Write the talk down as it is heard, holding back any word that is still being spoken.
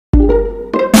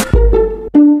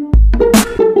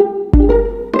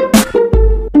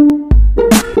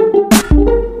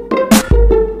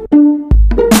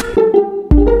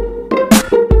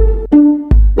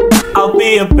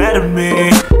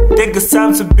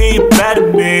to be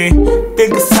better me.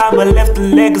 Think it's time I left a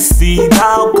legacy.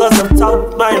 Now cause I'm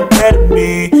talking my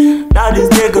impediment. Now these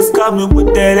niggas coming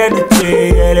with that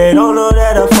energy. Yeah, they don't know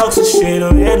that I fuck some shit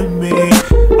on enemy.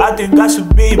 I think I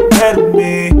should be better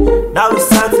me. Now it's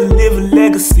time to live a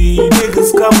legacy.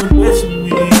 Niggas come and mention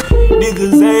me.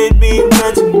 Niggas ain't being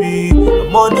mentioned me.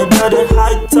 I'm on another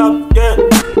high top, yeah.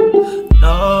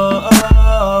 No,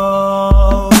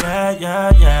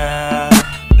 yeah.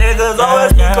 Niggas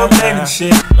always be complaining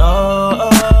shit. No,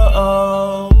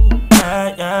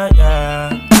 yeah.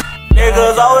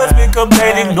 Niggas always be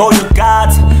complaining. Know your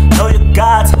gods, know your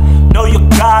gods, know your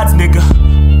gods, nigga.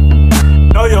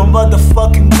 Know your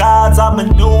motherfucking gods. I'm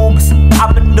Anubis,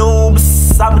 I'm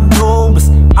Anubis, I'm Anubis,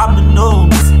 I'm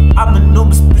Anubis, I'm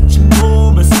Anubis, bitch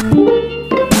Anubis.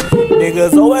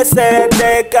 Niggas always say that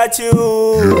they got you,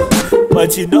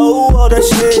 but you know all that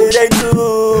shit they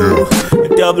do.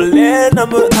 Double N,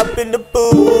 I'm up in the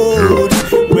booth.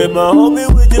 With my homie,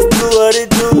 we just do what it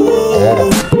do.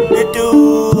 It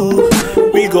do.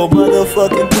 We gon'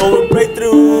 motherfucking go and break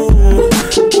through.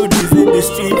 Hoody's in the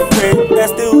street, fake,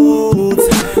 that's the dudes.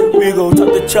 We gon'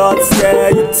 top the charts, yeah,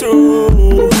 you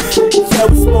true. Yeah,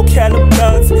 we smoke hella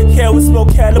blunts. Yeah, we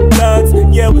smoke hella blunts.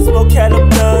 Yeah, we smoke hella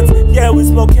blunts. Yeah, we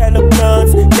smoke hella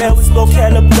blunts. Yeah, we smoke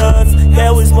hella blunts.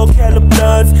 Yeah, we smoke hella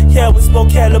blunts. Yeah, we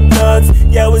smoke hella blunts.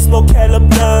 Yeah, we smoke hella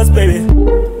blunts, baby.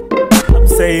 I'm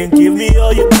saying, give me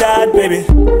all you got, baby.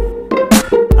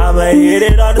 I'ma hit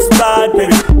it on the spot,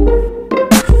 baby.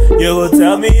 You gon'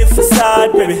 tell me if it's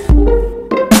hot, baby.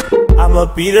 I'ma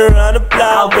beat around the block.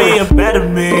 I'll be a better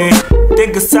me.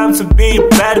 Think it's time to be a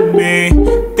better me.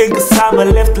 Think it's time I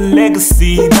left a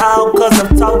legacy. Now cause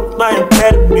I'm talking my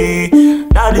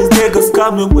impediment. Now these niggas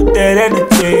coming with that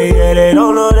energy. Yeah, they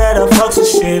don't know that I fuck some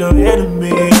shit on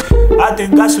enemy. I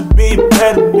think I should be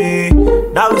better me.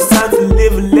 Now it's time to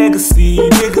live a legacy.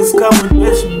 Niggas come and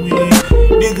mention me.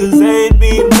 Niggas ain't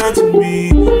being mentioned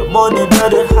me. I'm on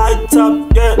another high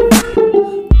top, yeah.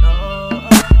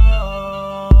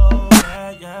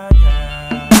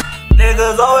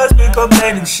 Niggas always be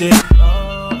complaining shit.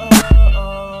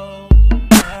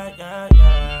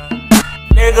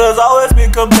 Niggas always be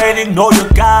complaining. Know your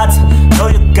gods, know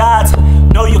your gods,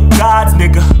 know your gods,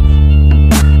 nigga.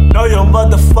 Know your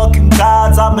motherfucking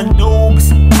gods. I'm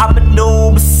Anubis, I'm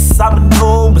Anubis, I'm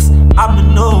Anubis, I'm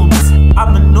Anubis,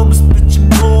 I'm Anubis, bitch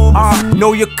Anubis.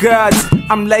 Know your gods.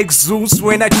 I'm like Zeus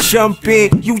when I jump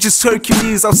in. You just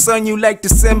Hercules, I'll sun you like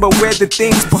December. Where the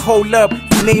things, but hold up.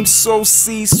 Name so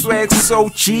C, swag so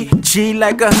G. G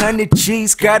like 100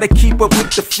 G's. Gotta keep up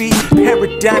with the feet.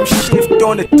 Paradigm shift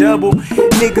on a double.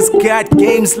 Niggas got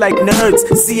games like nerds.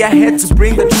 See, I had to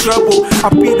bring the trouble.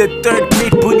 I'll be the third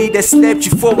grade bully that slapped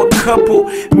you for a couple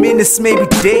minutes, maybe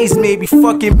days, maybe.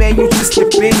 Fucking man, you just a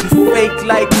baby. Fake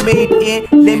like made in.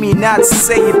 Let me not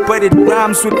say it, but it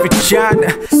rhymes with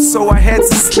vagina. So I had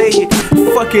to slay it.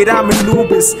 Fuck it, I'm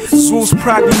Anubis. Zeus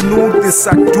probably knew this.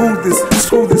 I do this.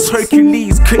 Screw this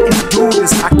Hercules, couldn't do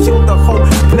this. I killed the whole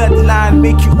bloodline,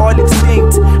 make you all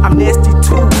extinct. I'm nasty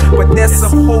too, but that's a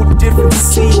whole different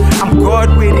scene. I'm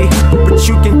God with it, but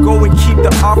you can go and keep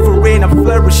the offering. I'm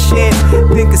flourishing.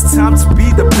 Think it's time to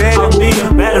be the better. I'll be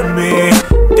a better me.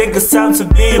 Think it's time to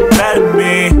be a better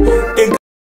me. Think